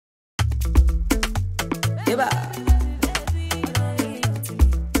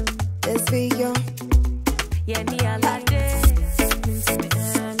Let's be young. Yeah, me a like this.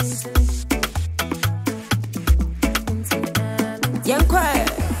 Young quiet.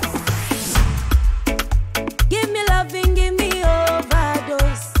 Give me loving, give me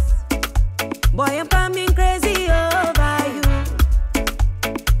overdose. Boy, I'm coming crazy over you.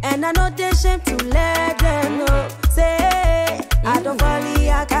 And I know they're ashamed to let them know. Say, I don't fall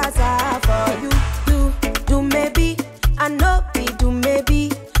a casa for you. Do maybe, I know be do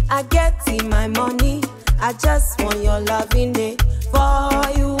maybe. I get in my money. I just want your loving it. For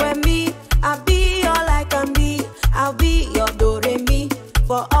you and me, I'll be all I can be. I'll be your do-re-mi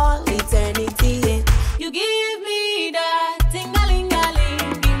for all eternity. Yeah. You give me that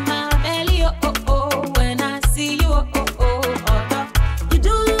ting-a-ling-a-ling in my belly, oh, oh, oh. When I see you, oh, oh, oh, oh. You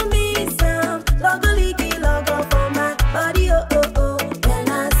do me some logo-ligi-logo for my body, oh, oh, oh. When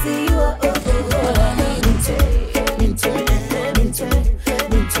I see you, oh, oh, oh, oh.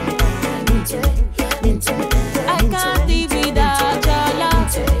 I can't live without your love.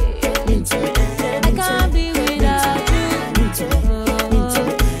 I can't be without you.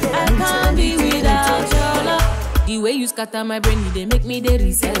 I can't be without your love. The way you scatter my brain, they make me the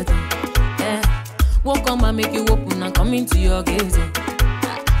reset. Yeah. Won't come and make you open and come into your gaze.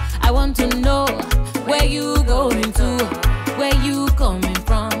 I want to know where you going to, where you coming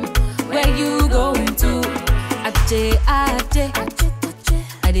from, where you going to. Ache, ache,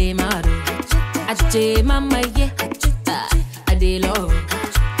 I dey mad. Ache, mama, yeah. I dey love.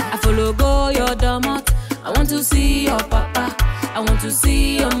 I follow go your domot. I want to see your papa. I want to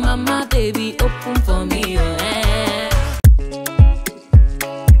see your mama, baby. Open for me, oh, eh.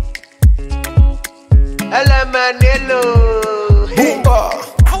 Elemenelo. Boomba.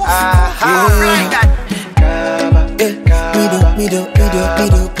 Me do,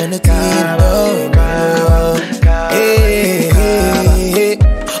 gonna hey,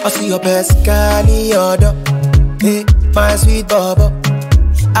 I see your best Cali order. Hey, my sweet bubble.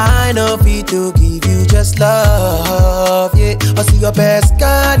 I know fit to give you just love. Yeah, I see your best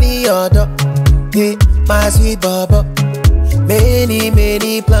Cali order. Hey, my sweet bubble.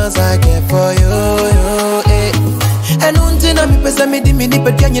 Many plans I get for you. Hey, and until I'm me di mini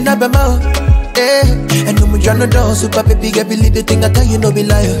but can you never know? Eh, and no me no down, super baby, get believe the thing I tell you, no be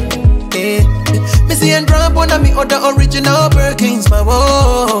liar. Eh, me see and drop one of me other original Birkins, my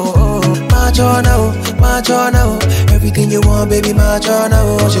whoa. March on now, everything you want, baby, march on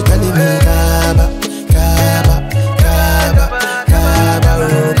now. She telling me Kaba, Kaba, Kaba, Kaba,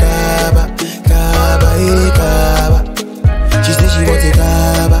 oh Kaba, Kaba, eh Kaba. She said she wants a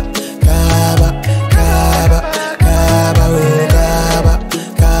Kaba, Kaba, Kaba, Kaba, oh Kaba,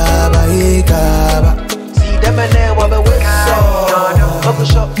 Kaba, eh Kaba. See them and then what we with so. Bubble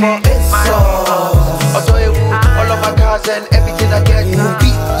shop for it so. Although you all of my cars and everything I get will be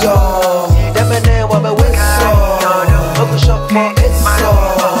yo. See them and then what we with so. Bubble shop for it so.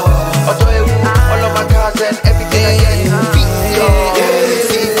 Although you all of my cars and everything I get will be yo.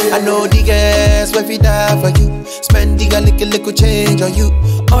 I know the girls when we die for you. Spend the little change on you.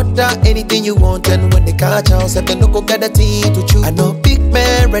 Order anything you want and when they catch us, if they no go get a team to choose. I know big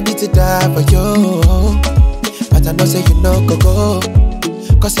man ready to die for you, but I know say you no go.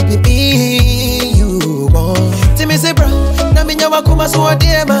 Cause it be me you want. Tell me say bro, na me nyawa kuma so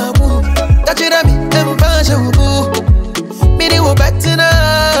ade ma bu. That you da me empasha bu. Me ni wo betina.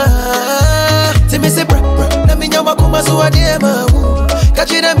 Tell me say bro, na me nyawa kuma so ade ma bu. That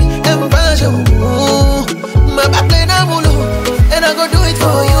you da me empasha bu. My back play na mulu, and I go do it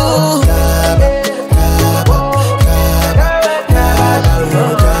for you. Kaba, Kaba, Kaba,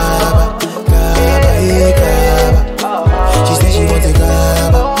 Kaba, Kaba. She said she wants a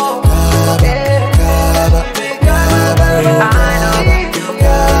Kaba, Kaba, Kaba, Kaba,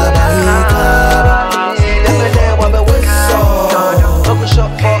 Kaba, Kaba. See them and then what we with so. Bubble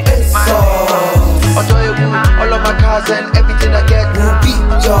shop for it so. Although you all of my cars and everything I get will be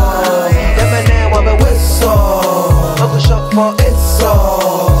yours. Them and then what we with so. Bubble shop for it so.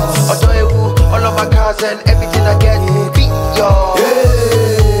 Although you all of my cars and everything I get will be yours.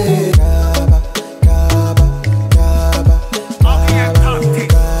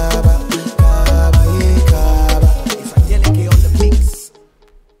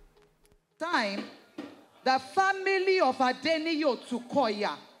 Time, the family of Adeniyo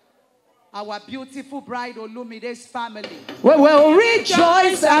Tukoya, our beautiful bride Olumide's family, we will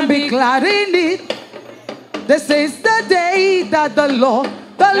rejoice and be glad in it. This is the day that the Lord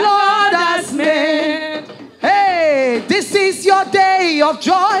has made. Hey, this is your day of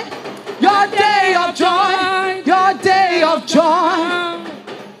joy, your day of joy, your day of joy.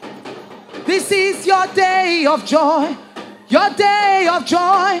 This is your day of joy. Your day of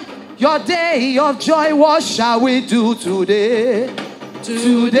joy. Your day of joy. What shall we do today?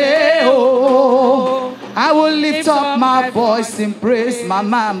 Today, oh, I will lift up my voice in praise. My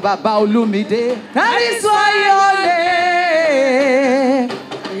man, Baba Olumide. That is why your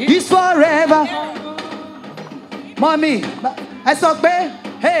name is forever. Mommy, I saw pé,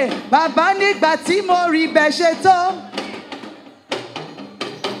 hey, Baba nígbà tí mo rí bẹ́ ṣe tó.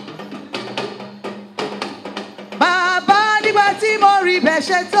 Baba nígbà tí mo rí bẹ́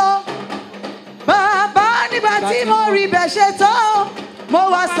ṣe tó. Baba nígbà tí mo rí bẹ́ ṣe tó. Mo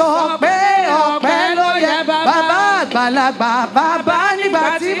wá sọ pé ọpẹ́ ló yẹ bàbá àgbàlagbà. Baba nígbà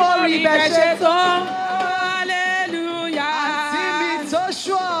tí mo rí bẹ́ ṣe tó. Hallelujah. Àǹtí mi tó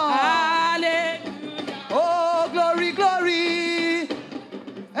ṣọ́. Hallelujah. Oh, glory, glory.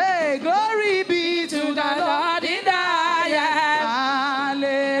 Hey, glory be to the Lord in the highest.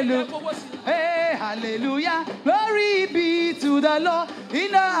 Hallelujah. Hey, hallelujah. Glory be to the Lord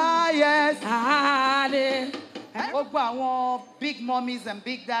in the highest. Hallelujah. Gbogbo àwọn big mummies and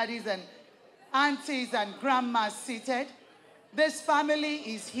big daddies and aunties and grandmas seated. This family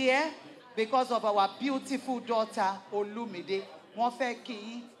is here because of our beautiful daughter, Olumide. Wọ́n fẹ́ kí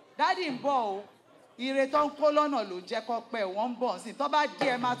yín. Daddy ń bọ̀ o. Ire tó ń kó lọ́nà ló jẹ́ kó pẹ́ wọ́n ń bọ̀ sí. Tó bá dé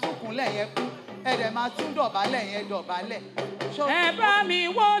ẹ máa tún kúnlẹ̀ yẹn kú. Ẹ dẹ̀ máa tún dọ̀bálẹ̀ yẹn dọ̀bálẹ̀. Ẹ bá mi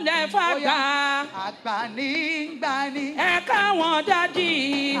wọlé fàgbà. Àgbànígbàní. Ẹ káwọn dádì.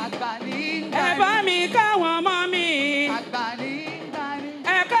 Àgbànígbàní. Ẹ bá mi káwọn mọ́mì. Àgbànígbàní.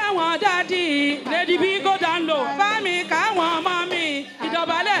 Ẹ káwọn dádì. Lady B go down low. Bá mi káwọn mọ́mì.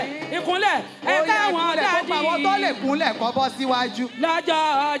 Ìdọ̀bálẹ̀, ìkúnlẹ̀. Ẹ káwọn dádì. Àwọn tó lè kúnlẹ̀ kọ́ bọ́ síwájú.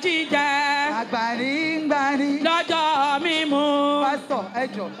 Lọ́jọ́ jíjẹ. Àgbànígbàní. Lọ́jọ́ mímu. Pásítọ̀ ẹ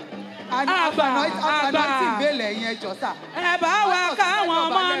jọ̀ọ́. Àgbà tí ìbéèlè yẹn jọ sà. Ẹ bá wa káwọn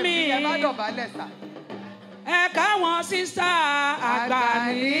mọ́mì. Ẹ má dọ̀bálẹ̀ sà. Ẹ káwọn sísá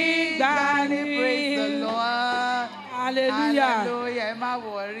àgbànígbàní. Praise the Lord. Hallelujah. Hallelujah. Ẹ má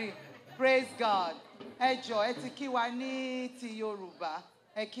worry. Praise God. Ẹ jọ̀ọ́ ẹ ti kí wa ní ti Yorùbá.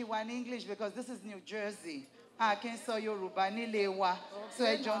 Ẹ kí wa ní English because this is New Jersey. A kì í sọ Yorùbá nílé wa. So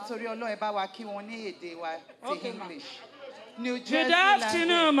ẹ jọ̀ọ́ nítorí Ọlọ́run ẹ bá wa kí wọn ní èdè wa ti English. New Jersey. Good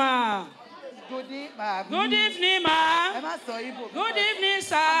afternoon, ma. Good evening, ma. Good evening,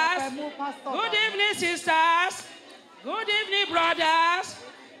 sirs. Good evening, sisters. Good evening, brothers.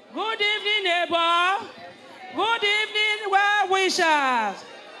 Good evening, neighbor. Good evening, well-wishers.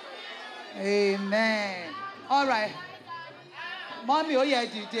 Amen. All right. Mommy, oh yeah,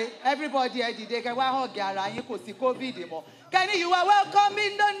 dìde. Everybody, dìde. Kẹ́ wá hug ara yín kò sí COVID mọ́. Kenny, you are welcome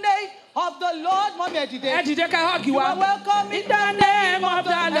in the name of the Lord. Mommy, dìde. Dìde ká hug You are welcome in the name of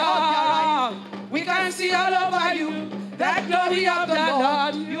the Lord. We can see all over you the glory of the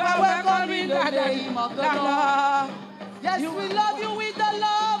Lord. You are welcome in the name of the Lord. Yes, we love you with the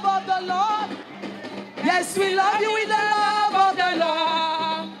love of the Lord. Yes, we love you with the love of the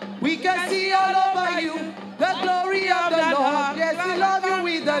Lord. We can see all over you the glory of the Lord. Yes, we love you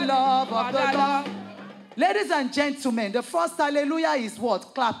with the love of the Lord. Ladies and gentlemen, the first hallelujah is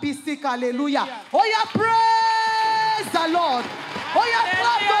what? Clapistic hallelujah. Oh yeah, praise the Lord. Oh yeah,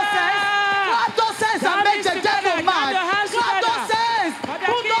 clap those hands. Clap those hands and make the devil mad. Clap those hands.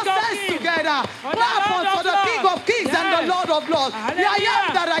 Put those hands together. Clap for the King of Kings and the Lord of Lords. The I am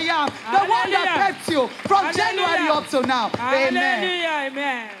that I am. The one that kept you from January up to now. Amen.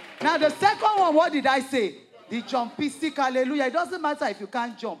 Amen. Now the second one, what did I say? The jumpistic hallelujah. It doesn't matter if you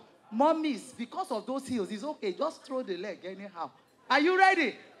can't jump. Mummies, because of those heels, it's okay. Just throw the leg anyhow. Are you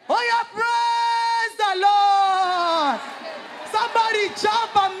ready? Oh yeah, praise the Lord. Somebody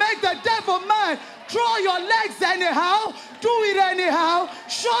jump and make the devil mad. Throw your legs anyhow. Do it anyhow.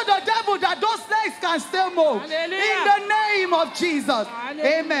 Show the devil that those legs can still move. Hallelujah. In the name of Jesus.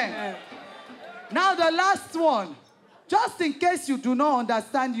 Hallelujah. Amen. Now the last one. Just in case you do not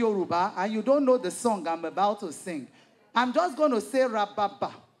understand Yoruba and you don't know the song I'm about to sing, I'm just going to say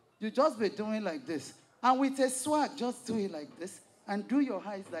rababa. You just be doing like this. And with a swag, just do it like this. And do your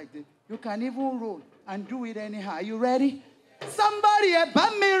eyes like this. You can even roll and do it anyhow. Are you ready? Somebody,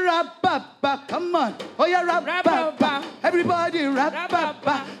 me rababa. Come on. Oh yeah, rababa. Everybody,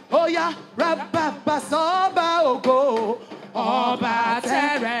 rababa. Oh yeah, rababa. Soba ogo. Oba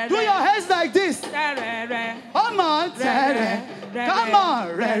terere. Do your hands like this. Terere. Come on, terere. Come on,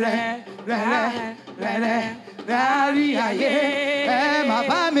 rere, rere, rere. Dari aye, ma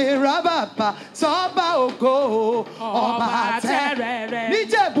ba mi rababa, soba ogo, oba terere.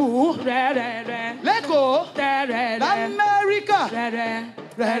 Nijebu, Terere. Leko, Terere. America, Terere.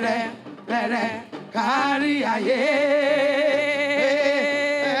 rere, rere. Kari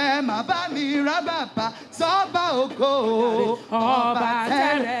aye, ma bá mi rá bàbá sọ́ba ògo. Ọba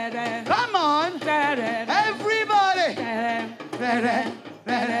tẹ́rẹ̀rẹ̀. Come on. Everybody.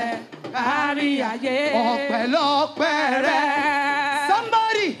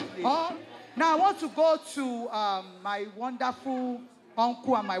 Somebody. Now I want to go to my wonderful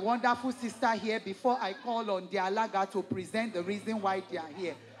uncle and my wonderful sister here before I call on the Alaga to present the reason why they are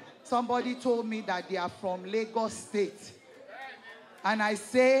here. Somebody told me that they are from Lagos State. And I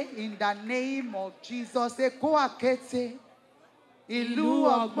say, in the name of Jesus, Eko Akete, Ìlú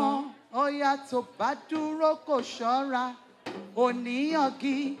Ọgbọ́n, Oya tó bá dúró kò ṣọ́ra,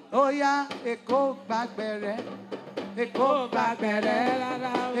 Oníyangi, Oya Eko gbàgbẹ̀rẹ̀, Eko gbàgbẹ̀rẹ̀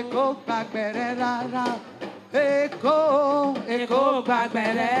rárá, Eko gbàgbẹ̀rẹ̀ rárá, Eko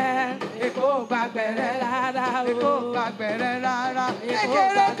gbàgbẹ̀rẹ̀, Eko gbàgbẹ̀rẹ̀ rárá, Eko gbàgbẹ̀rẹ̀ rárá.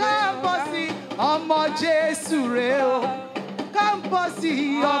 Kékeré káàbọ̀ sí ọmọ Jésù rè o. Káàbọ̀ sí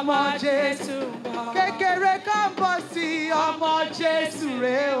ọmọ Jésù. Kékeré káàbọ̀ sí ọmọ Jésù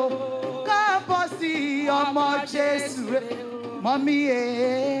rè o. Káàbọ̀ sí ọmọ Jésù rè. Mọ́mí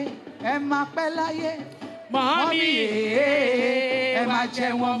ẹ máa pẹ́ láyé. Mọ́mí ẹ máa jẹ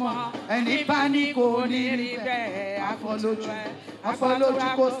wọn mọ́. Ẹni bá ní kò ní rí bẹ́ẹ̀. Afọlójú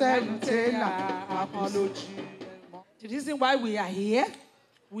kò sẹ́nu tẹ́lá. Afọlójú. The reason why we are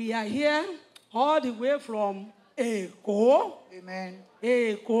here all the way from Eko. Amen.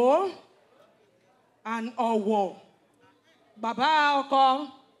 Eko and Owo. Baba Oko,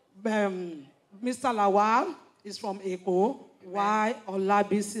 Mr. Lawal is from Eko. Why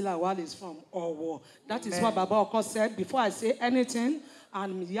Olabisi Lawal is from Owo. That is what Baba Oko said before I say anything.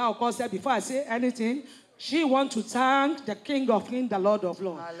 And Iya Oko said before I say anything, she wants to thank the King of Kings, the Lord of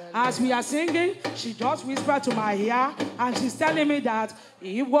Lords. As we are singing, she just whispered to my ear, and she's telling me that,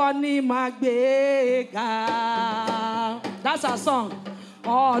 Ìwọ ni màá gbé ga. That's our song.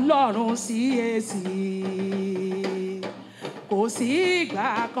 Ọlọ́run CAC. Kò sí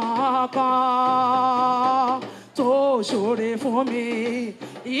ìgbà kankan tó ṣoore fún mi.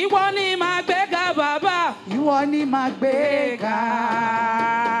 Ìwọ ni màá gbé ga bàbá. Ìwọ ni màá gbé ga.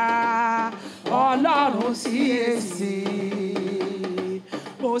 Ọlọ́run CAC.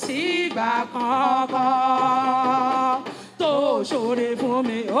 Kò sí ìgbà kankan tó ṣoore fún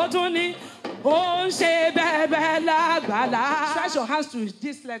mi. Ó tún ní ó ń ṣe bẹ́ẹ̀bẹ́ẹ̀ lágbàlá. Stretch your hands to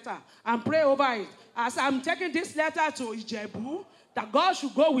this letter and pray over it. As I'm taking this letter to Ìjẹ̀bú, that God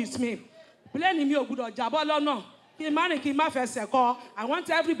should go with me. Plẹ́ni mi ò gbọdọ̀ jábọ́ lọ́nà. Kí n má rìn kí n má fẹsẹ̀ kọ. I want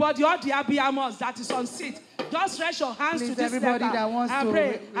everybody, all the abiyamos that is on seat, just stretch your hands to this letter and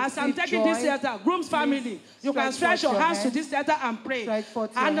pray. As I'm taking this letter, groom's family, you can stretch your hands to this letter and pray.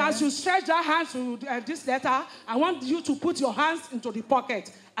 And as you stretch that hand to this letter, I want you to put your hands into the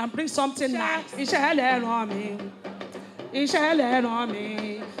pocket and bring something nice. Iṣẹ́ ẹlẹ́ran mi, iṣẹ́ ẹlẹ́ran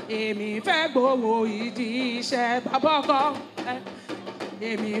mi, èmi fẹ́ gbowó ìdí iṣẹ́ bàbá ọkọ.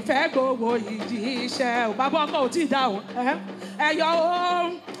 Èmi fẹ́ gbowó ìdí iṣẹ́ ò bàbá ọkọ ò tí ì dáhùn. Ẹ̀yọ̀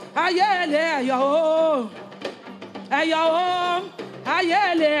o, ayé èlé ẹ̀yọ̀ o. Ẹ̀yọ̀ o, ayé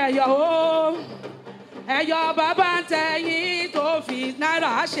èlé ẹ̀yọ̀ o. Ẹ̀yọ̀ bàbá ń tẹ̀yìn tó fi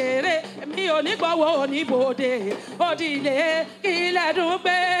náírà ṣeré. Mi ò ní gbowó oníbodè. Òdìlé kí lẹ́dùn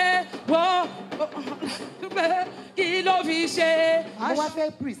gbé wo kí ló fi ṣe. I want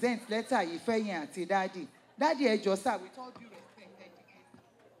to present letter yìí fẹ́yìn àti dáàdì. Dáàdì ẹ jọ̀ọ́ sir, with all due respect, ẹ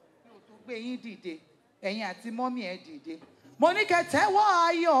tó gbé yín dìde. Ẹ̀yin àti mọ́mì ẹ dìde. Mo ní kẹ́ tẹ́wọ́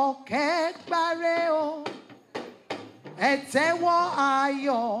ayọ̀ kẹ́ gbáre o. Ẹ tẹ́wọ́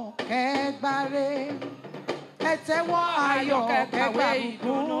ayọ̀ kẹ́ gbáre. Ẹ tẹ́wọ́ ayọ̀ kẹ́ gbáre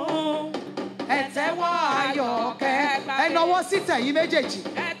ìdùnnú. Ẹ tẹ́wọ́ ayọ̀ kẹ́ gbáre. Ẹ nawọ́ síta yìí méjèèjì.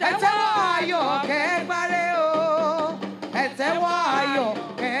 Ẹ tẹ́wọ́ ayọ̀ kẹ́ gbáre o. Ẹ tẹ́wọ́ ayọ̀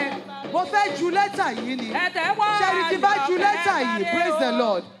kẹ́. Mo fẹ́ ju lẹ́tà yìí ni. Ṣẹ́ni tí bá ju lẹ́tà yìí, praise the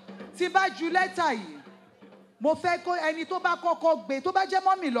Lord. Tí bá ju lẹ́tà yìí, mo fẹ́ kó ẹni tó bá kọ́kọ́ gbé, tó bá jẹ́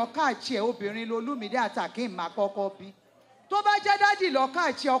mọ́mì lọ́kàchí ẹ̀ obìnrin lolúmídé àti Hakeem máa kọ́kọ́ bí. Tó bá jẹ́ dádì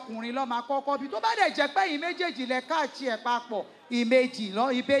lọ́kàchí ọkùnrin ló máa kọ́kọ́ bí. Tó bá dẹ̀ jẹ́ pé ẹ̀yin méjèèjì lẹ káàchí ẹ̀ papọ̀, ìbejì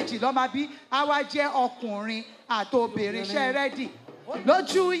ló máa bí. Á wá jẹ́ ọkùnrin àti obìnrin. Ṣé rẹ́dì?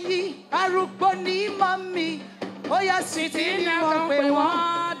 Lójú yìí, arúgbó ní mọ́mì. Ó yá sweetie ni wọ́n pè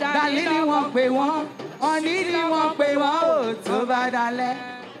wọ́n, dàlí ni wọ́n pè wọ́n, ọ̀ní ni wọ́n pè wọ́n, ó tó bá dalẹ̀.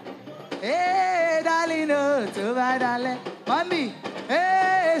 Darling, ó tó bá dalẹ̀. Mọ́mì,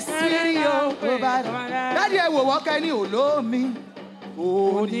 sweetie ó tó bá dalẹ̀. Dádì ẹ wò wọ́n kẹ́ ní olómi,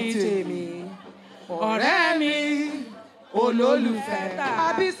 òní tèmi, ọ̀rẹ́ mi, olólùfẹ́.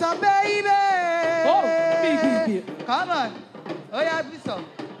 Àbísọ baby. Oh, big. Come on. Ó yá Àbísọ.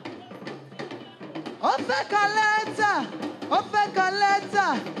 Ó fẹ́ kan lẹ́tà,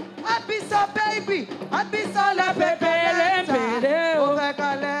 so baby, happy so la pepe. Oh,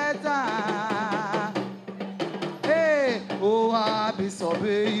 Fekaleta. Hey, oh, happy so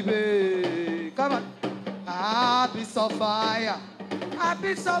baby. Come on. Happy so fire.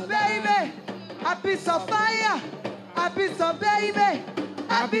 Happy so baby. Happy so fire. Happy so baby.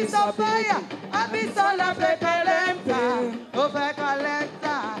 Happy so fire. Happy so la Fekaleta. Oh,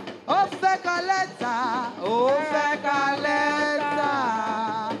 Fekaleta. Oh, Fekaleta. Oh, Fekaleta.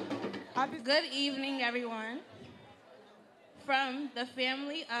 Good evening, everyone. From the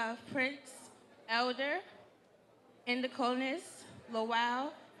family of Prince Elder Indeconis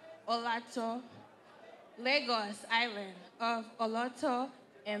Lowell Olato, Lagos Island of Oloto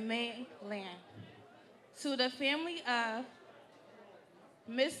and mainland. To the family of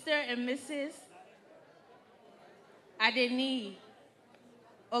Mr. and Mrs. Adeni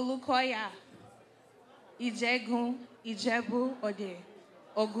Olukoya, Ijegun, Ijebu Ode,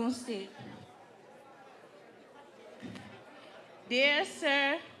 Ogun State. Dear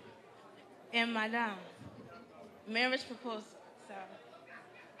Sir and Madam, marriage proposal. So,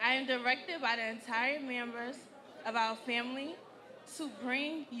 I am directed by the entire members of our family to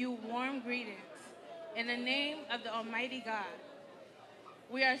bring you warm greetings in the name of the Almighty God.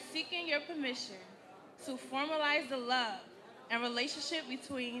 We are seeking your permission to formalize the love and relationship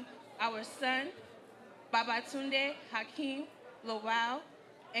between our son, Babatunde Hakeem Lowell,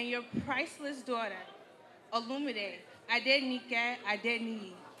 and your priceless daughter, Olumide Adenike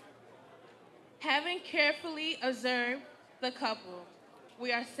Adeniyi. Having carefully observed the couple,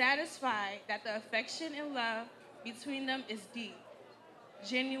 we are satisfied that the affection and love between them is deep,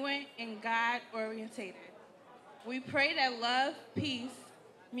 genuine, and God-orientated. We pray that love, peace,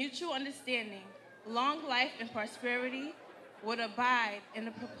 mutual understanding, long life, and prosperity would abide in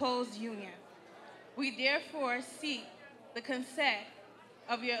the proposed union. We therefore seek the consent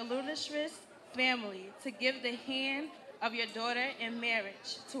of your illustrious family to give the hand of your daughter in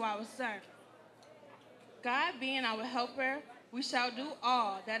marriage to our son. God being our helper, we shall do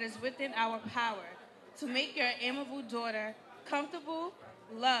all that is within our power to make your amiable daughter comfortable,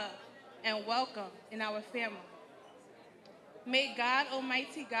 loved, and welcome in our family. May God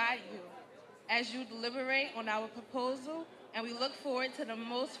Almighty guide you as you deliberate on our proposal, and we look forward to the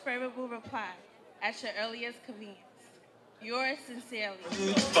most favorable reply at your earliest convenience. Yours sincerely.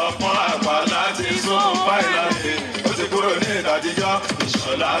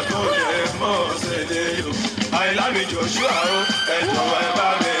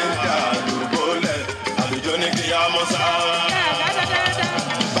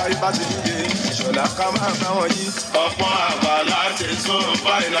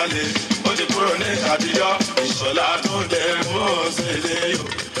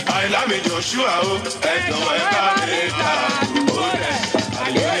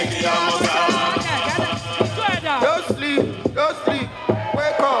 Don't sleep,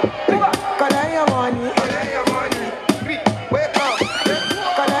 wake up. Collect your money, wake up.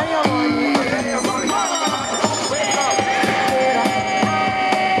 Collect your money, wake up.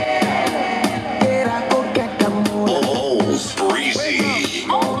 Go get the money. Oh, breezy.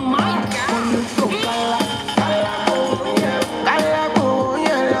 Oh my God.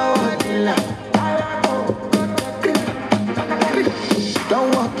 Don't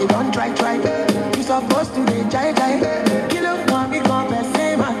walk it, don't try. You supposed to be jai. Kill up mommy, come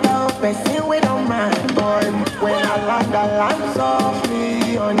person, matter, person we don't mind, boy. When I land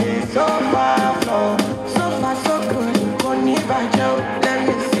softly on the sofa floor. So far so good, don't need by Joe. Let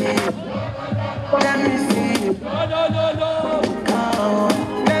me see. Let me see you. No. Count.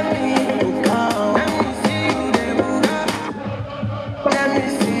 Let me count. Let me see you, they move up. Let me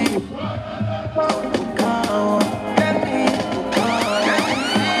see you. Count. Let me count. Let me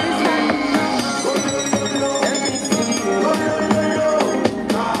see you.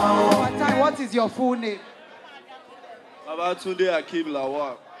 One time, what is your full name? Babatunde Hakeem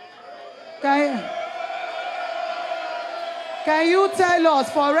Lawal. Can you tell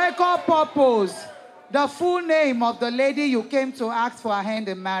us, for record purpose, the full name of the lady you came to ask for her hand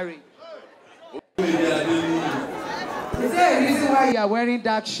in marriage? Is there a reason why you are wearing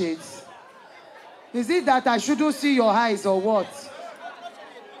dark shades? Is it that I shouldn't see your eyes or what?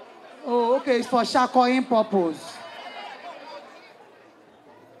 Oh, okay, it's for shakoing purpose.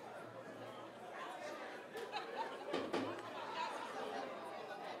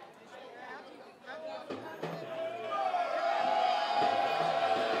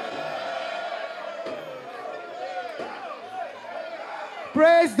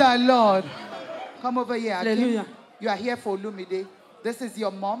 Praise the Lord. Come over here. Hakeem. Hallelujah. You are here for Olumide. This is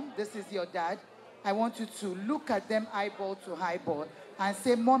your mom. This is your dad. I want you to look at them eyeball to eyeball And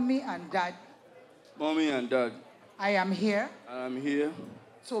say, Mommy and Dad. Mommy and Dad. I am here. I am here.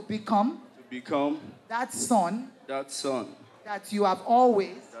 To become. To become. That son. That son. That you have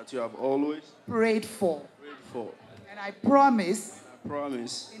always. That you have always. Prayed for. Prayed for. And I promise. I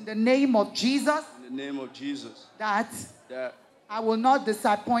promise. In the name of Jesus. In the name of Jesus. That. That. I will not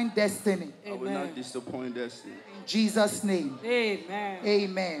disappoint destiny. I will not disappoint destiny. In Jesus' name. Amen.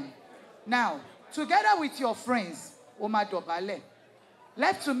 Amen. Now, together with your friends, Oma Dobale,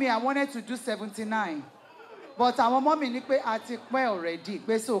 left to me, I wanted to do 79. But our mommy ni pe ati pe already,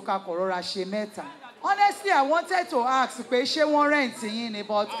 pe so ka korora she meta. Honestly, I wanted to ask, pe she won rent yin ni,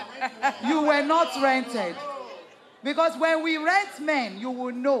 but you were not rented. Because when we rent men, you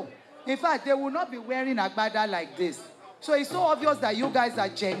will know. In fact, they will not be wearing agbada like this. So it's so obvious that you guys are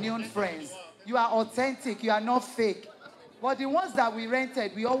genuine friends. You are authentic. You are not fake. But the ones that we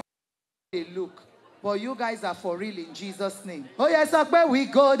rented, we always they look. But you guys are for real in Jesus' name. Oh yes, where we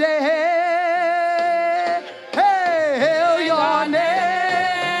go there. Hey, hey, hail your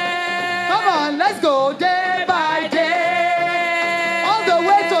name. Come on, let's go day by day. All the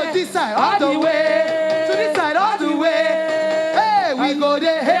way to this side, all the way to this side, all the way. Hey, we go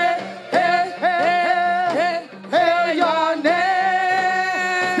there. Hey.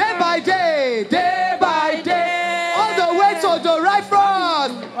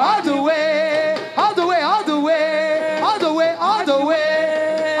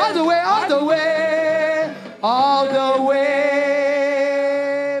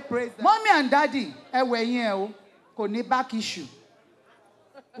 Daddy, kò ní back issue,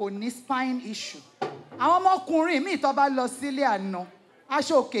 kò ní spine issue. Àwọn ọmọkùnrin mi tó bá lọ sílé àná,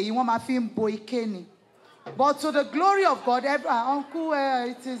 aṣọ òkè yìí wọ́n máa fi ń bo ike ni. But to the glory of God, uncle,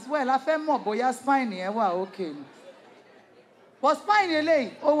 it is well. A fẹ́ mọ̀ bóyá spine yẹn wà okay. But spine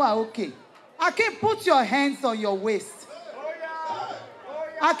eléyìí, ó wà okay. Hakeem, put your hands on your waist.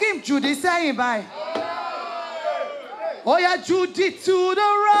 Hakeem, Judy sẹ́yìn báyìí. Oh yeah, Judy to the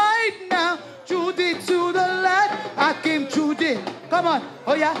right now. Judy to the left. Hakeem, Judy. Come on.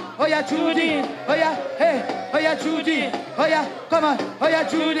 Oh yeah, Judy. Oh yeah, hey. Oh yeah, Judy. Oh yeah, come on. Oh yeah,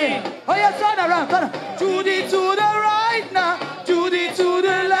 Judy. Oh yeah, turn around. Turn around. Judy to the right now. Judy to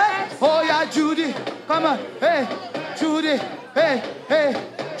the left. Oh yeah, Judy. Come on. Hey, Judy. Hey, hey,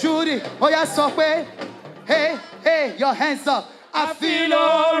 Judy. Oh yeah, Sophie. Hey, hey, your hands up. I feel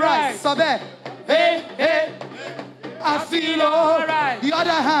alright. Sobe. Hey, hey. I feel alright. The other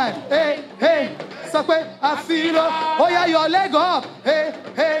hand, hey, hey, Sakwe, I feel alright. Oh yeah, your leg up, hey,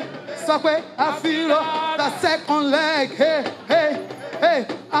 hey, Sakwe, I feel alright. The second leg, hey, hey, hey,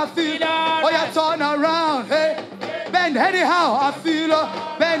 I feel alright. Oh yeah, turn around, hey, bend anyhow, I feel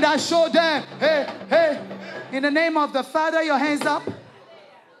alright. Bend and show them, hey, hey. In the name of the Father, your hands up,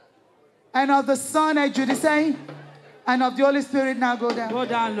 and of the Son, as Judy saying, and of the Holy Spirit, now go down. Go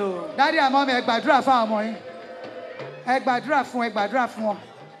down low. Daddy and mommy, ekbadura fa omo.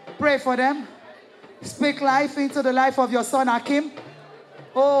 Pray for them. Speak life into the life of your son Hakeem.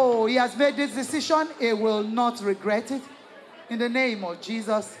 Oh, he has made this decision. He will not regret it. In the name of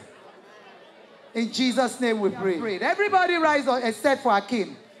Jesus. In Jesus' name we pray. Everybody rise up except for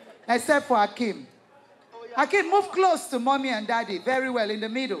Hakeem. Except for Hakeem. Hakeem, move close to mommy and daddy. Very well, in the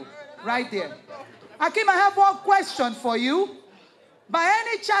middle. Right there. Hakeem, I have one question for you. By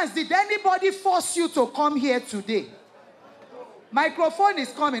any chance, did anybody force you to come here today? Microphone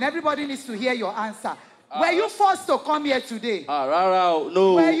is coming. Everybody needs to hear your answer. Were you forced to come here today?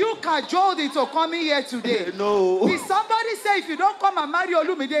 No. Were you cajoled into coming here today? No. Did somebody say if you don't come and marry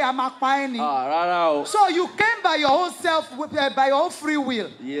Olumide, I'm a pioneer? So you came by your own self, by your own free will.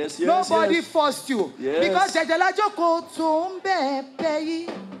 Yes. Nobody forced you. Yes. Because Jejela Joko Tumbe Peyi.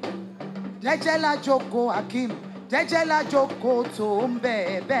 Jejela Joko Hakeem. Jejela Joko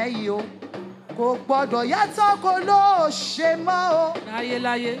Tumbe Peyi. Kò gbọdọ̀ yàtọ̀ kò ló ṣe mọ́ o.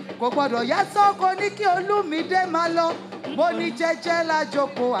 Láyé. Kò gbọdọ̀ yàtọ̀ kò ní kí Olúmídé máa lọ. Mo ní jẹ́jẹ́ la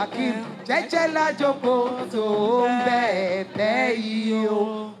jókòó Hakeem. Jẹ́jẹ́ la jókòó tó ń bẹ̀ẹ̀bẹ̀ yìí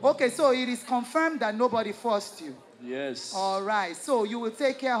o. Okay, so it is confirmed that nobody forced you. Yes. All right, so you will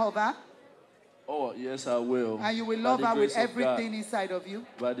take care of her. Oh, yes, I will. And you will love her with everything inside of you.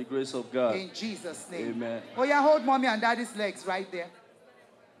 By the grace of God. In Jesus' name. Amen. Oh yeah, hold mommy and daddy's legs right there.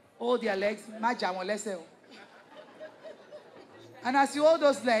 Hold their legs. And as you hold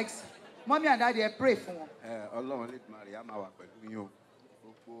those legs, mommy and daddy, pray for them.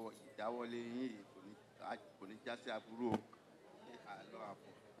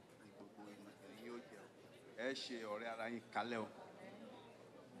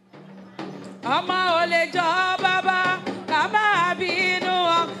 Ọmọ ò lè jọ bàbá, ká má bínú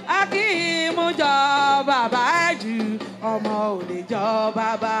ọ, Hakeem jọ bàbá jù. ọmọ ò lè jọ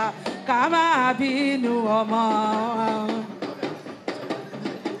bàbá ká máa bínú ọmọ.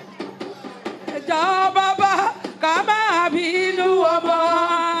 Jọ bàbá ká máa bínú ọmọ.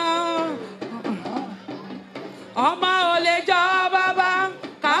 Ọmọ ò lè jọ bàbá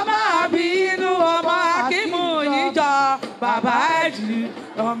ká máa bínú ọmọ. Hakeem yìí jọ bàbá ẹ̀jì.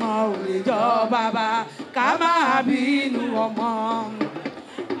 Ọmọ ò lè jọ bàbá ká máa bínú ọmọ.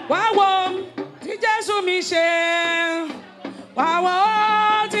 Wá wo tí Jésù mi ṣe. Wá wo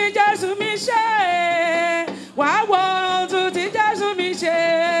tí Jésù mi ṣe. Wá wo tí Jésù mi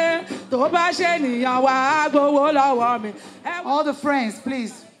ṣe. Tó bá ṣe nìyàn wá gbowó lọ́wọ́ mi. All the friends,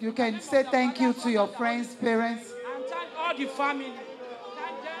 please, you can say thank you to your friends, parents. And thank all the family.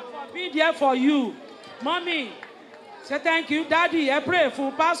 Thank them for being there for you. Mommy, say thank you. Daddy, ẹ pray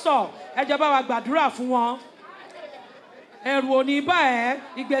fún pastor. Ẹ jọ̀ọ́ bá wa gbàdúrà fún wọn. Ẹ̀rù ò ní bá ẹ.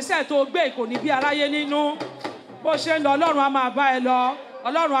 Ìgbésẹ̀ tó gbé kò ní bí aráyé nínú. Bó ṣe ń lọ, Ọlọ́run á máa bá ẹ lọ.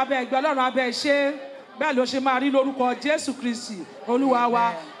 Ọlọ́run á bá ẹ gbé, Ọlọ́run á bá ẹ ṣe. Bẹ́ẹ̀ ló ṣe máa rí lórúkọ Jésù Kristi, Olúwa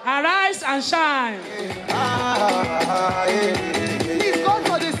wa. Arise and shine. Please go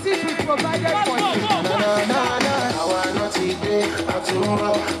for the seat we provided for you. Àwa náà ti dé,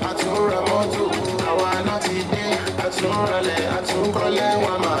 àtúnra mọ́tò. Àwa náà ti dé, àtúnralẹ̀, àtúnkọ́lé.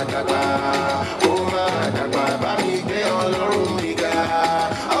 Wọ́n máa dàgbà, ó máa dàgbà. Bá mi gbé Ọlọ́run mi ga,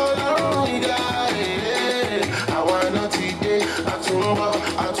 Ọlọ́run mi ga. Àwa náà ti dé,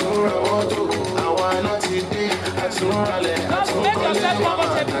 àtúnra mọ́tò. Àwa náà ti dé, àtúnralẹ̀, àtúnkọ́lé. Wọ́n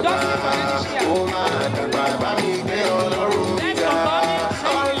máa dàgbà, ó máa dàgbà. Bá mi gbé Ọlọ́run mi ga,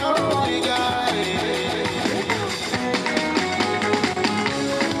 Ọlọ́run mi ga.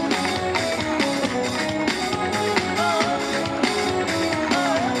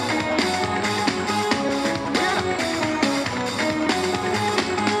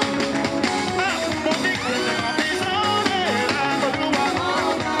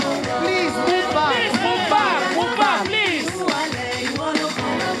 Please move back. Move back, please.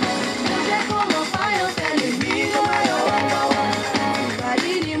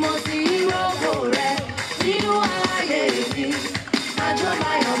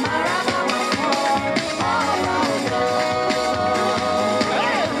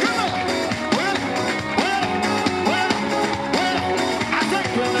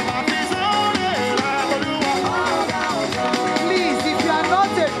 Please, if you are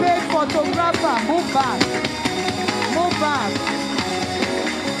not a paid photographer, move back. Move back.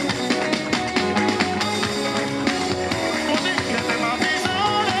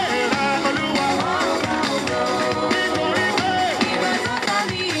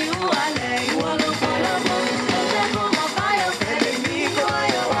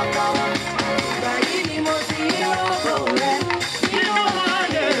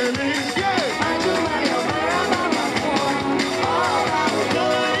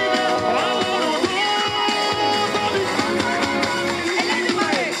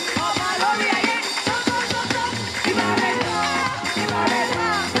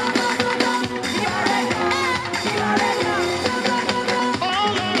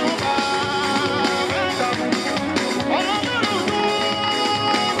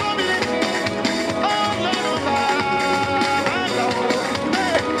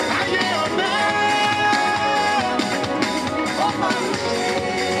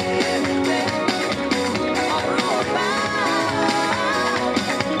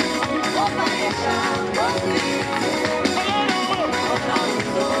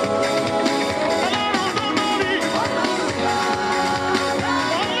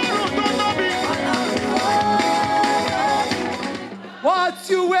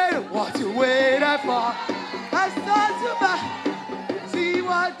 What you waiting for? I start to buy. See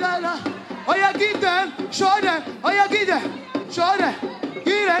what dollar. Oh, yeah, give them, show them. Oh, yeah, give them, show them.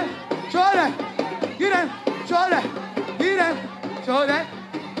 Give them, show them. Give them, show them. Give them, show them.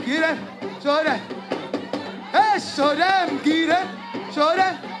 Give them, show them. Hey, show them, give them, show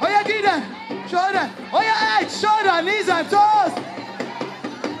them. Oh, yeah, give them, show them. Oh, yeah, hey, shoulder, knees and toes.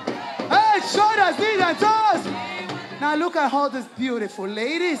 Hey, shoulders, knees and toes. Now look at all these beautiful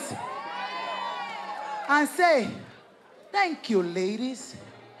ladies and say, thank you, ladies.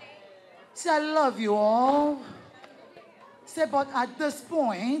 Say, I love you all. Say, but at this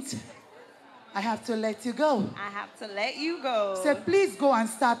point, I have to let you go. I have to let you go. Say, please go and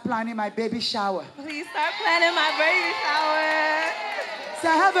start planning my baby shower. Please start planning my baby shower. Say,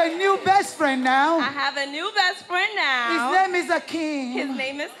 I have a new best friend now. I have a new best friend now. His name is Hakeem. His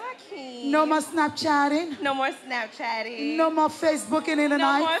name is Hakeem. No more Snapchatting. No more Snapchatting. No more Facebooking in the No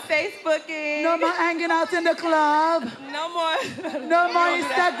night. more Facebooking. No more hanging out in the club. No more. No more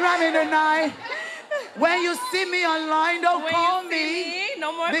Instagram in the night. When you see me online, don't When call you me. see me,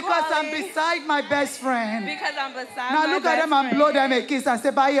 no more Because I'm calling. beside my best friend. Because I'm beside Now my look at best them and blow them a kiss and say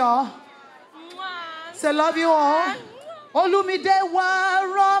bye, y'all. Mwah. Say love you all. Olumide wa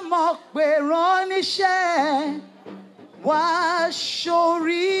romo pe ronishe wa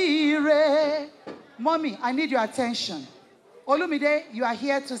shorire. Mommy, I need your attention. Olumide, you are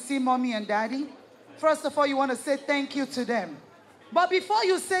here to see mommy and daddy. First of all, you want to say thank you to them. But before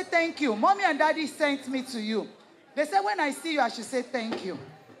you say thank you, mommy and daddy sent me to you. They said when I see you, I should say thank you.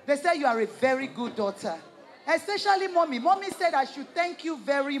 They said you are a very good daughter. Especially mommy. Mommy said I should thank you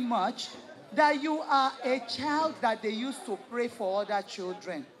very much that you are a child that they used to pray for other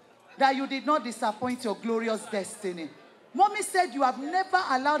children. That you did not disappoint your glorious destiny. Mommy said you have never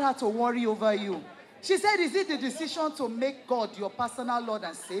allowed her to worry over you. She said, is it the decision to make God your personal Lord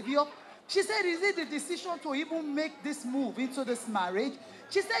and Savior? She said, is it the decision to even make this move into this marriage?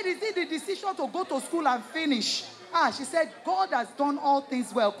 She said, is it the decision to go to school and finish? She said, God has done all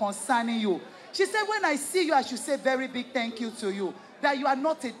things well concerning you. She said, when I see you, I should say very big thank you to you. That you are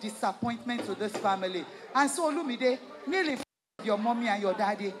not a disappointment to this family. And so, Olumide, kneel in front of your mommy and your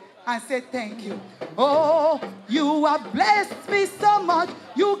daddy and say thank you. Oh, you have blessed me so much.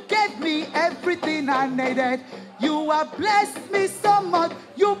 You gave me everything I needed. You have blessed me so much.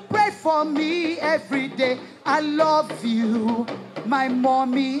 You pray for me every day. I love you, my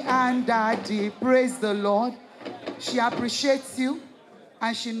mommy and daddy. Praise the Lord. She appreciates you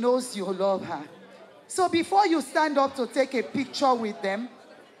and she knows you love her. So before you stand up to take a picture with them,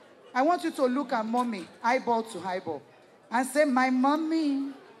 I want you to look at mommy, eyeball to eyeball, and say, my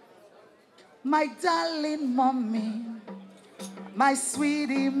mommy, my darling mommy, my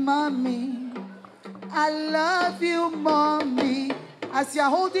sweetie mommy, I love you, mommy. As you're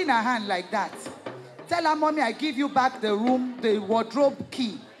holding her hand like that, tell her, mommy, I give you back the room, the wardrobe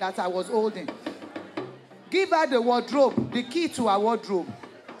key that I was holding. Give her the wardrobe, the key to her wardrobe.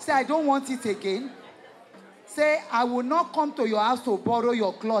 Say, I don't want it again. Say, I will not come to your house to borrow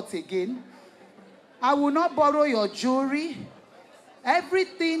your clothes again. I will not borrow your jewelry.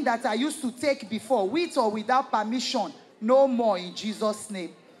 Everything that I used to take before, with or without permission, no more in Jesus'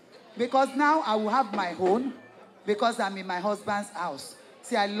 name. Because now I will have my own, because I'm in my husband's house.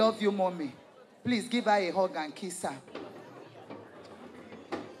 Say, I love you, mommy. Please give her a hug and kiss her.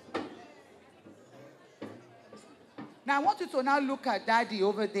 Now, I want you to now look at daddy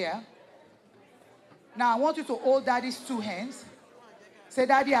over there. Now, I want you to hold daddy's two hands. Say,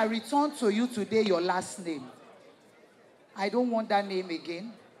 daddy, I return to you today your last name. I don't want that name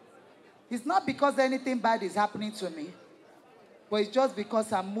again. It's not because anything bad is happening to me, but it's just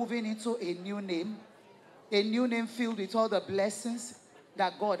because I'm moving into a new name filled with all the blessings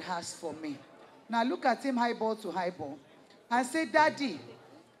that God has for me. Now, look at him eyeball to eyeball and say, daddy,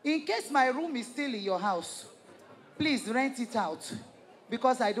 in case my room is still in your house, please rent it out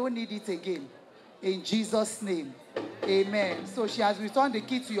because I don't need it again. In Jesus' name, amen. So she has returned the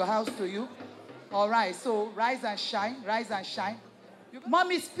key to your house to you. All right, so rise and shine, rise and shine.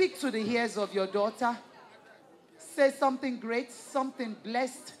 Mommy, speak to the ears of your daughter. Say something great, something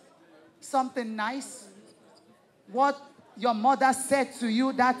blessed, something nice. What your mother said to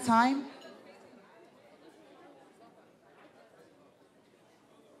you that time.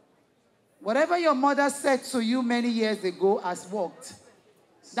 Whatever your mother said to you many years ago has worked.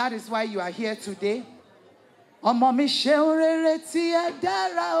 That is why you are here today. Ọmọ mi ṣeun rere tí ẹ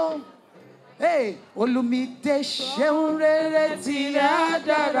dára o. Hey, Olumide ṣeun rere tí ẹ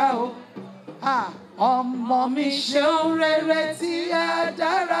dára o. Ọmọ mi ṣeun rere tí ẹ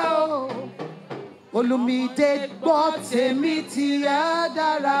dára o. Olumide gbọ́ tèmi tí ẹ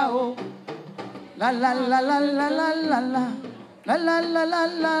dára o. La la la la la la la la. La la la la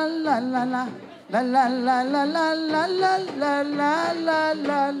la la la la. La la la la la la la la la la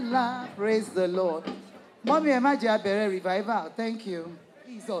la la. Praise the Lord. Mommy, imagine a bẹ̀rẹ̀ revival. Thank you.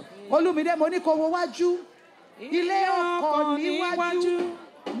 Jesus. Olumide, mo ní kó wo wájú. Ilé ọkọ níwájú.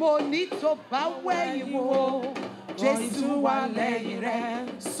 Mo ní tó bá wẹ̀yìn wò. Jésù wà lẹ́yìn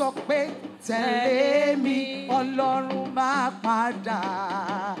rẹ̀. Sọ pé tẹ̀lé mi, Ọlọ́run máa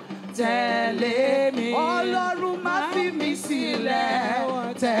padà. Tẹ̀lé mi. Ọlọ́run má fi mi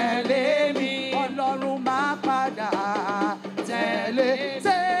sílẹ̀. Tẹ̀lé mi. Ọlọ́run má padà. Tẹ̀lé.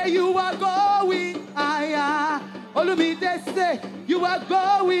 Say you are going higher. Olumide say you are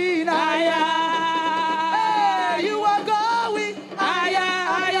going higher. Hey, you are going higher,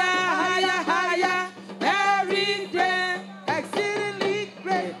 higher, higher, higher. Every day, exceedingly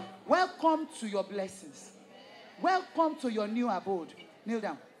great. Welcome to your blessings. Welcome to your new abode. Kneel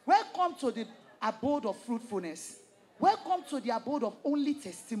down. Welcome to the abode of fruitfulness. Welcome to the abode of only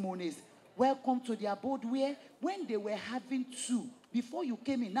testimonies. Welcome to the abode where when they were having 2, before you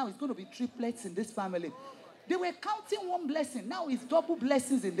came in, now it's going to be triplets in this family. They were counting 1 blessing. Now it's double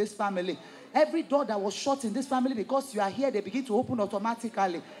blessings in this family. Every door that was shut in this family because you are here, they begin to open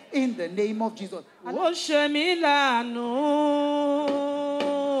automatically in the name of Jesus.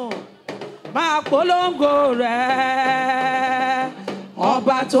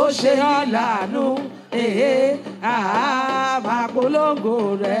 Ọba tó ṣe ọ́ láàánú, máa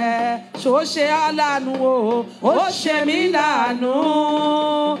polongo rẹ̀. Ṣó ṣe ọ́ láàánú o, ó ṣe mí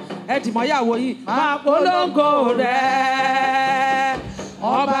láàánú. Ẹ dìmọ̀ yàwó yìí, máa polongo rẹ̀.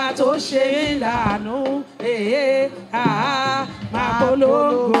 Ọba tó ṣe mí láàánú, máa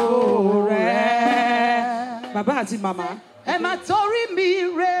polongo rẹ̀. Bàbá àti màmá. Ẹ máa torí mi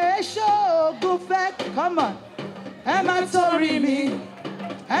rè ṣóògùn fẹ́, come on. Ẹ máa torí mi.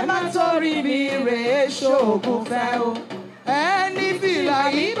 Ẹ máa torí mi rè ṣóògùn fẹ́ o. Ẹni fìlà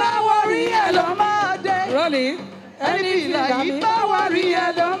yìí bá wọrí ẹ lọ máa dé. Rolling. Ẹni fìlà yìí bá wọrí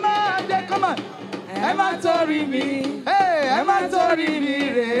ẹ lọ máa dé. Come on. Ẹ máa torí mi. Ẹ máa torí mi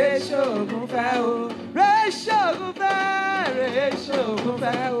rè ṣóògùn fẹ́ o. Rè ṣóògùn fẹ́, rè ṣóògùn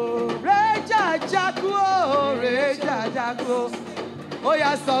fẹ́ o. Rè jàjàkú o, rè jàjàkú o. Ó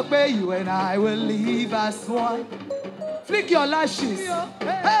yá sọ pé you and I will live as one. Flick your lashes.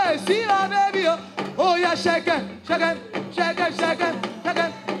 Hey, see my baby. Oh yeah, shake it, shake it, shake it, shake it, shake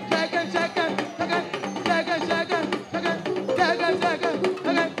it, shake it, shake it, shake it, shake it, shake it, shake it, shake it, shake it, shake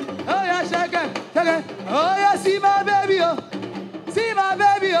it. Oh yeah, shake it, shake it. Oh yeah, see my baby. See my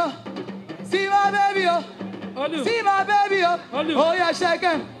baby. See my baby. See my baby. Oh yeah, shake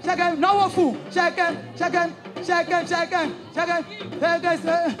it, shake it. No fool. Shake it, shake it, shake it, shake it, shake it, shake it, shake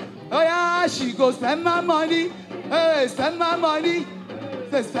it. Oh yeah, she goes spend my money. Hey, spend my money.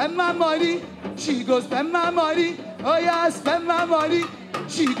 Say, spend my money. She go spend my money. Oh yeah, spend my money.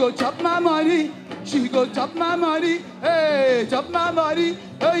 She go chop my money. She go chop my money. Hey, chop my money.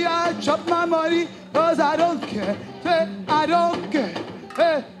 Oh yeah, chop my money. Cause I don't care. Hey, I don't care.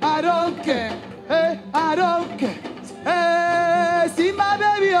 Hey, I don't care. Hey, I don't care. Hey, see my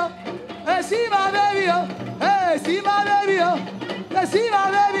baby, oh. Hey, see my baby, oh. Hey, see my baby, oh. Hey, see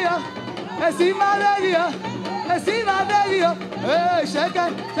my baby, oh. Hey, see my baby, oh. See my baby, oh. Hey, shake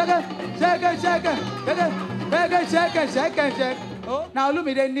it, shake it, shake it, shake it, shake it, shake it, shake it, shake it, shake it. Oh. Now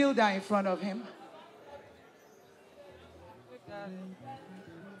Olumide kneel down in front of him.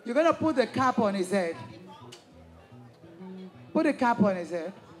 You're gonna put the cap on his head. Put the cap on his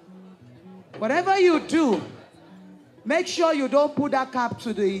head. Whatever you do, make sure you don't put that cap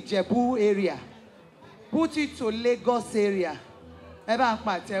to the Ijebu area. Put it to Lagos area.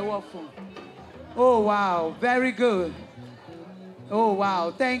 Oh, wow. Very good. Oh,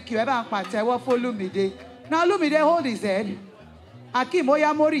 wow. Thank you. Now, Olumide, hold his head. Hakeem,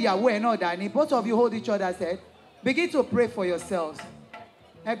 Oyamori, Yahweh, no, Danny. Both of you hold each other's head. Begin to pray for yourselves.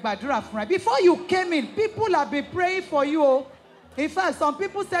 Before you came in, people have been praying for you. In fact, some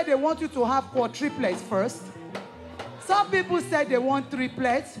people said they want you to have quadruplets first. Some people said they want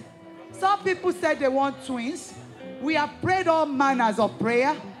triplets. Some people said they want twins. We have prayed all manners of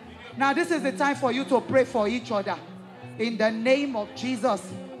prayer. Now this is the time for you to pray for each other. In the name of Jesus.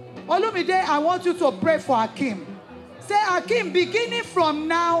 Olumide, I want you to pray for Hakeem. Say, Hakeem, beginning from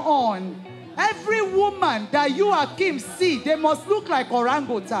now on, every woman that you, Hakeem, see, they must look like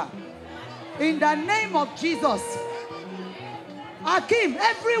orangutan. In the name of Jesus. Hakeem,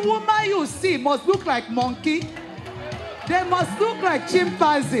 every woman you see must look like monkey. They must look like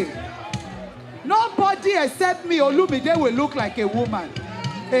chimpanzee. Nobody except me, Olumide, will look like a woman.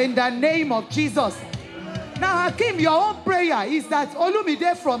 In the name of Jesus. Now, Hakeem, your own prayer is that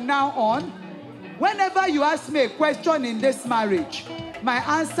Olumide, from now on, whenever you ask me a question in this marriage, my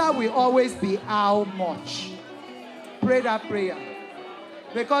answer will always be how much. Pray that prayer.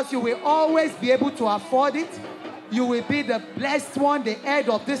 Because you will always be able to afford it. You will be the blessed one, the head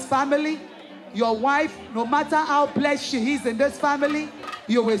of this family. Your wife, no matter how blessed she is in this family,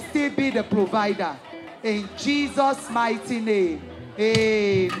 you will still be the provider. In Jesus' mighty name.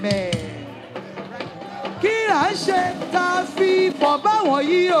 Amen. Kí là ń ṣe tá a fi pọ̀ báwọn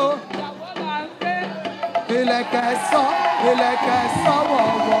yìí o? Ìlẹ̀kẹ̀ sọ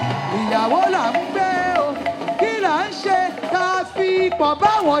wọ̀wọ̀, ìyàwó là ń gbé o. Kí là ń ṣe tá a fi pọ̀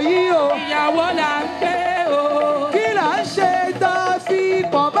báwọn yìí o? Ìyàwó là ń gbé o. Kí là ń ṣe tá a fi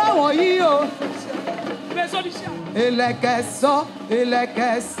pọ̀ báwọn yìí o? Ìlẹ̀kẹ̀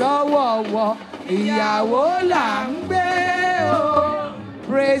sọ wọ̀wọ̀, ìyàwó là ń gbé o.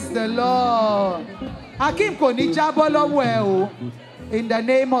 Praise the Lord. Hakeem kò ní jábọ́ lọ́wọ́ ẹ o. In the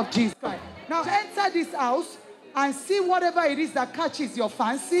name of Jesus. Now enter this house and see whatever it is that catches your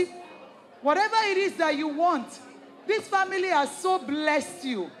fancy. Whatever it is that you want, this family has so blessed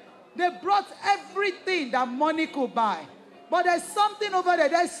you. They brought everything that money could buy. But there's something over there.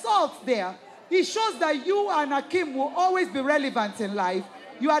 There's salt there. It shows that you and Hakeem will always be relevant in life.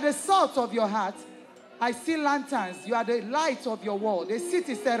 You are the salt of your heart. I see lanterns. You are the light of your world. A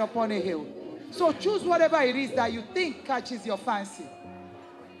city set upon a hill. So choose whatever it is that you think catches your fancy.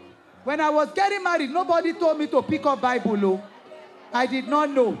 When I was getting married, nobody told me to pick up Bible. I did not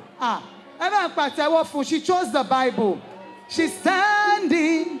know. She chose the Bible. She's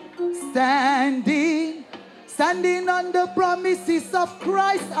standing on the promises of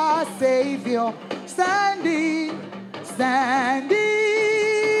Christ our Savior. Standing.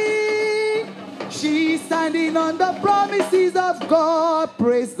 She's standing on the promises of God.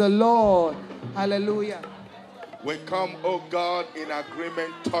 Praise the Lord. Hallelujah. We come, oh God, in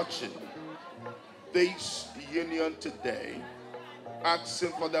agreement touching this union today,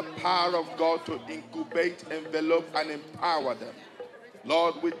 asking for the power of God to incubate, envelop, and empower them.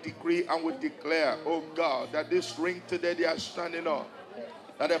 Lord, we decree and we declare, oh God, that this ring today they are standing on,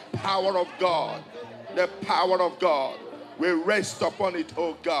 that the power of God will rest upon it,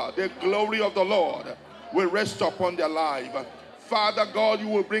 oh God. The glory of the Lord will rest upon their life. Father God, you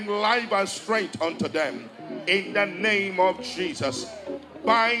will bring life and strength unto them in the name of Jesus.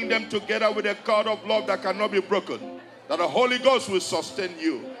 Bind them together with a cord of love that cannot be broken, that the Holy Ghost will sustain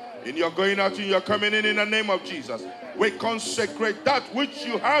you in your going out and your coming in the name of Jesus. We consecrate that which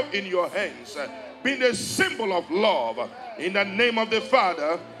you have in your hands, being a symbol of love, in the name of the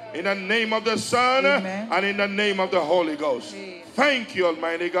Father, in the name of the Son, Amen, and in the name of the Holy Ghost. Amen. Thank you,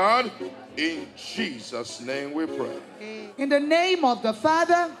 Almighty God. In Jesus' name we pray. In the name of the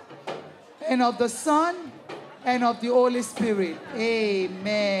Father, and of the Son, and of the Holy Spirit.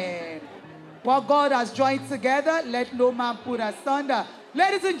 Amen. What God has joined together, let no man put asunder.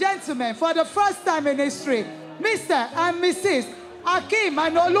 Ladies and gentlemen, for the first time in history, Mr. and Mrs. Hakeem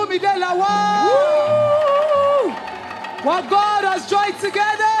and Olumide Lawal. What God has joined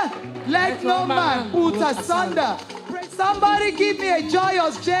together, let no man put asunder. Somebody give me a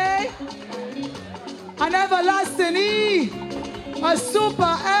joyous J, an everlasting E, a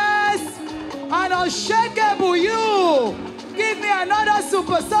super S, an unshakable U. Give me another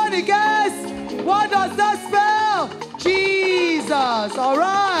supersonic S. What does that spell? Jesus. All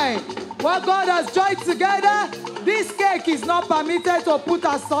right. What God has joined together, this cake is not permitted to put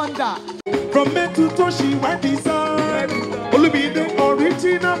asunder. From me to Toshi, what design? Olumide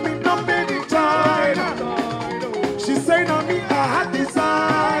original, me not many time. She say na me I had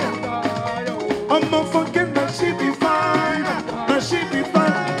design. I'm not forgetting that she be fine. That she be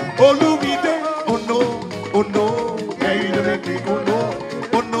fine. Olumide, oh no, hey, you make me oh no.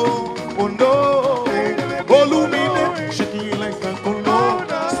 Olumide, shaking like a colo,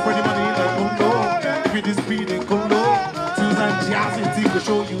 spreading money like colo, with this beat and colo. Susan Jazzy to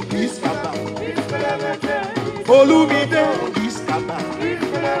show you this kaba. Olumide is kaba.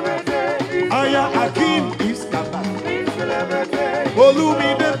 Aya Hakeem is kaba.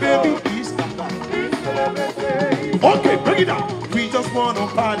 Olumide baby is kaba. Okay, bring it down. We just wanna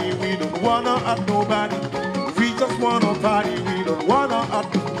party, we don't wanna hurt nobody. We just wanna party, we don't wanna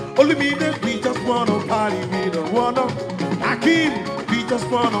hurt. Olumide, we just wanna party, we don't wanna. Hakeem, we just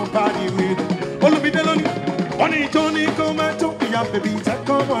wanna party, we don't. Olumide loni, oni Tony come and talk to ya baby, take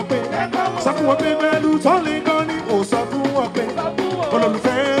come up. Saku up belu Tony goni, oh saku up.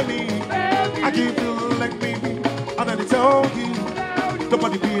 Ololufe mi, I give you like baby, and then tell you,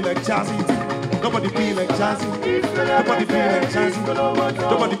 nobody be like Jazzy. Nobody be like Jazzy. Nobody be like Jazzy.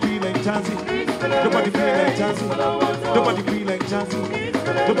 Nobody be like Jazzy. Nobody be like Jazzy. Nobody be like Jazzy.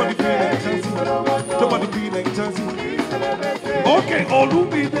 Nobody be like Jazzy. Nobody be like Jazzy. Okay,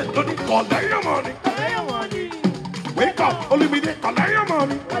 Olumide, don't you call that your money? Wake up, Olumide, call that your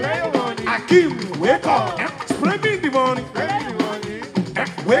money. Hakeem, wake up, spray me in the morning.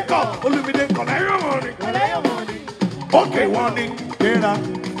 Wake up, Olumide, call that your money. Okay, warning, get up.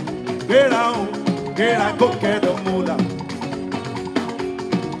 Get out, go get the moolah.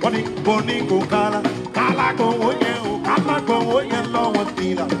 Boni go kala go oye low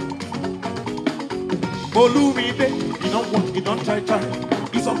tila. Olumide, you don't try.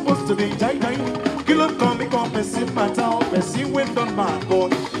 He's supposed to be tight. Kill up, come, person matter, person went on my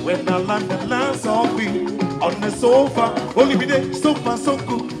board. When I land so big on the sofa. Olumide, sofa so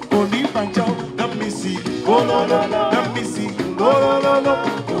good. Only banjo, let me see. Oh no, let me see. No,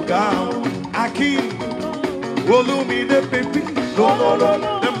 go down. Hakeem, Olumide, baby. No,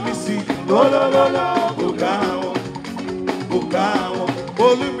 let me see. No, go down.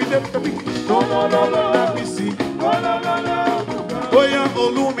 Olumide, baby. No, let me see. Oh yeah,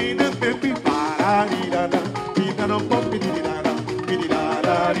 Olumide, baby. da di da da, di da da bum di da da, di da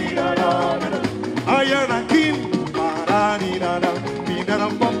da di da da. Iron Hakeem, da di da da, di da da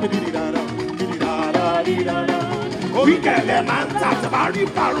bum di da da, di da di da da. Oríkèlè máa ń ta tàbárí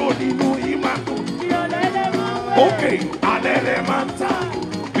pàrọ̀ nínú ìmọ̀. Okay, alẹ́lẹ̀ máa ń ta.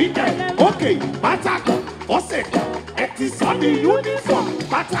 Okay, pátákó, ọ̀sẹ̀ kan, ẹ ti sọ ní uniform.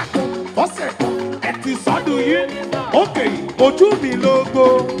 Pátákó, ọ̀sẹ̀ kan, ẹ ti sọ ní uniform. Okay, ojú mi lógo.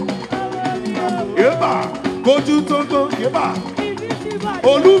 Yébà, kojú tó ń tó, yébà.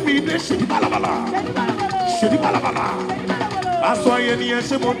 Olúmide ṣèdí bálabàlà. Ṣèdí bálabàlà. Aṣọ ayẹyẹ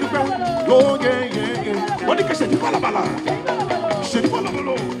ṣe mo dúpẹ́. Yóò yẹ. Wọ́n ní kí ṣèdí bálabàlà. Ṣèdí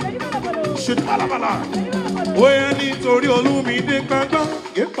bálabàlà. Ṣèdí bálabàlà. Ó yẹ nítorí Olúmide gbàgbọ́.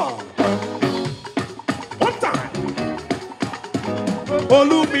 Yébà. One time.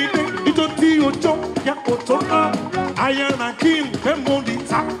 Olúmide ìjọ tí ojó yẹ kò tó ná. Iron Hakeem fẹ́ mo ní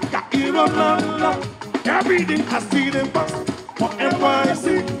ta ka irọ́ ńláńlá. Everything has seen a pass for NYC.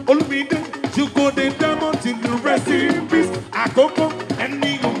 Olúmide, you go the demo till you rest in peace. Àkókò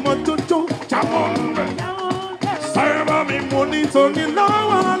ẹni ọmọ tó jó jábọ̀ rẹ̀. Sáyẹ́bà mi mo nítorí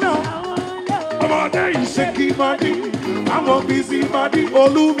lọ́wọ́lọ́. Ọmọdé yìí ṣe kí bọ́dí. Àwọn bísí bọ́dí.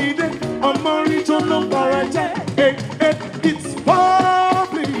 Olúmide, ọmọ rí tó ló ń bọ̀rẹ̀ jẹ́. It's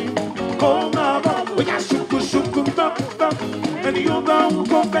popping. Kó máa bọ̀. Bóyá ṣùkúṣùkú bá. Ẹni yóò bá ń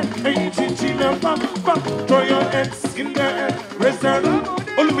kó bẹ́ẹ̀. Ẹyin jíjí lẹ́ bá. Throw your hands in the air. Raise the roof.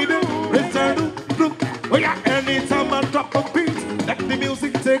 Olúmide, raise the roof. Oh yeah, anytime I drop a beat, let the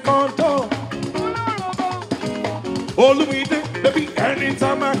music take control. Olúmide, baby,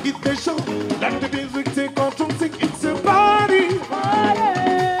 anytime I hit the show, let the music take control. Sing, it's a party.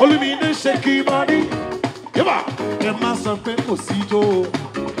 Olúmide, shake your body. Yeba, Emma something posito.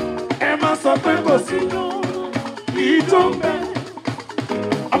 Emma something posito. Itombe.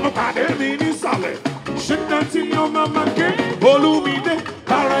 I'm a party mini solid. Shake that in your mama game. Olúmide,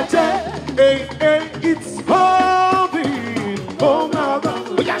 Paraje. Hey, it's popping. Oh, mama.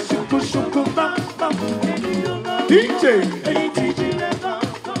 Oh, yeah, shuku, ba. DJ. Hey, DJ.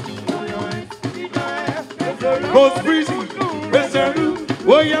 Rose Breezy. Reserve.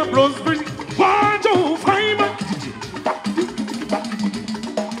 Oh, yeah, Rose Breezy. Wajo, Faima.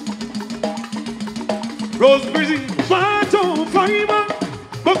 Rose Breezy. Wajo, Faima.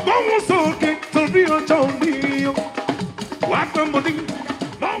 But vamos a get to be a Johnny. What somebody?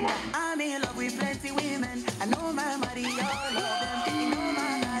 I'm in love with plenty women. I know my money, all of them. You know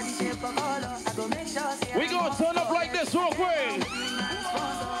my body shape of color. I go make sure. We gonna turn up like this real quick.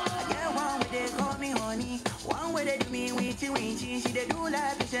 I get one way they call me honey. One way they do me winchy. She they do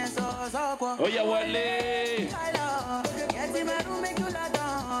like patience so. Oh yeah, Wale. Yes, in my room make you lie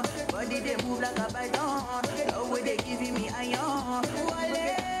down. Body they move like a python. The way they giving me iron.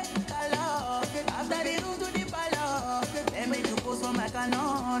 Wale, color. After the room to the palace. Let me to post for my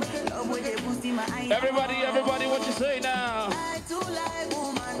canon. Love way they boost in my iron. Everybody, what you say now? I too like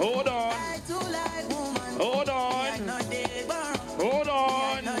woman. Hold on. I too like woman. Hold on. Hold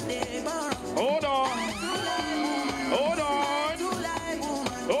on. Hold on. Hold on.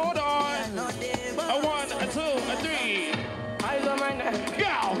 Hold on. A 1, a 2, a 3.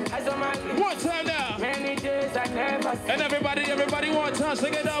 Go. One time now. Many days I never see. And everybody one time.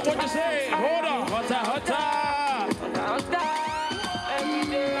 Sing it up. What you say? Hold on. Hotta. Every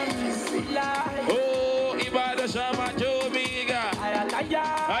day I'm just alive. Oh, Ibada Shama Jomiga. Aya.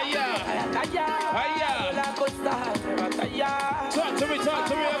 Talk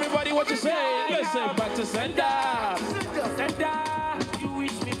to me, everybody. What you say? Listen, back to sender. You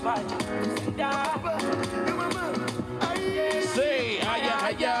wish me back. Say, aya.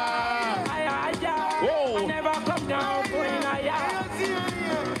 Whoa. I never come down for an aya.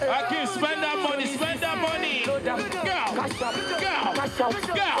 I can spend that money. Go.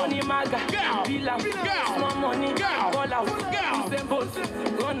 Money maga. Small money. Call out.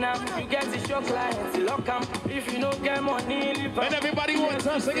 Go now. You get the show clients. Lock 'em. If you don't get money, leave 'em. And everybody wants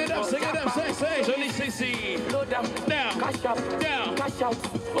to sing it up. Say. Johnny CC. Load them. Down. Cash up. Down. Cash out.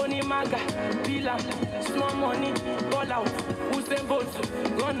 Money maga. Small money. Call out. Usain Bolt.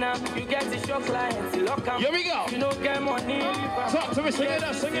 Go now. You get the show clients. Lock 'em. Here we go. If you don't get money, leave 'em. Talk to me, sing it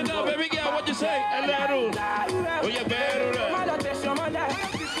up, baby girl. What you say? Hello. Oh, you better.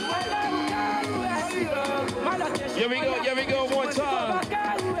 Here we go, one time.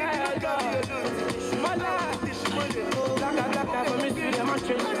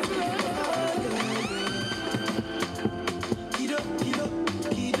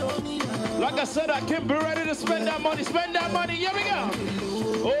 Like I said, I can't be ready to spend that money. Here we go.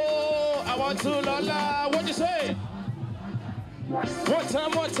 Oh, I want to, Lola. What you say? One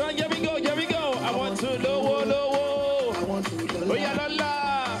time, here we go. I want to lowo. Oh yeah, la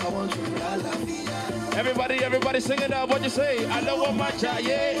la. Everybody sing it out. What you say? I know what my child,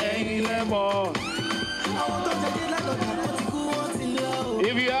 yeah, ain't no more.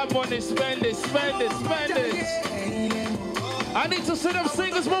 If you have money, spend it. I need to sit up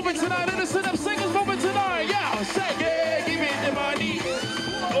singers moving tonight. Yeah, say yeah, give me the money.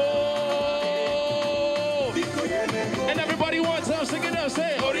 Oh, and everybody wants to sing it up.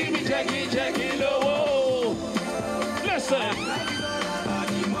 Say, Orimi Jackie, low. Listen.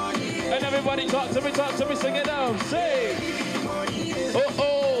 And everybody talk to me, sing it out. Say,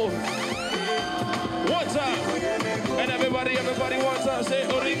 oh. One time. And everybody wants to say,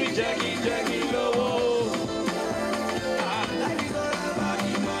 Orimi Jackie, low.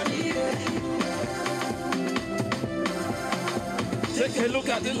 Take a look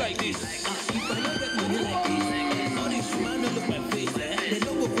at it like this.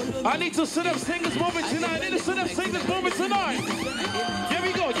 I need to sit up singers moving tonight. Here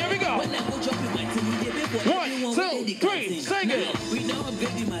we go. 1, 2, 3, sing it.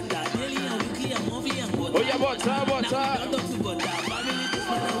 Oh yeah, what time? Hold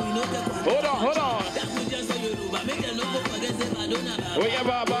on. Oh yeah,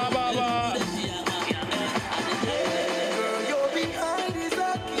 ba.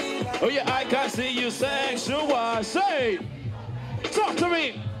 Oh yeah, I can see you sexual. Say, talk to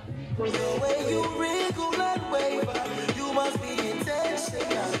me. The way you wriggle and waver, you must be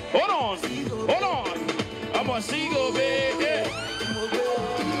intentional. Hold on. I'm a seagull, baby.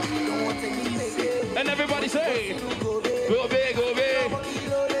 And everybody say, go big.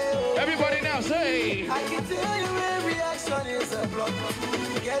 Everybody now say, I can tell your every action is a block.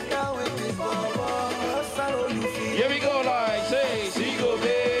 Get down with this ball. Here we go, like, say, seagull, baby.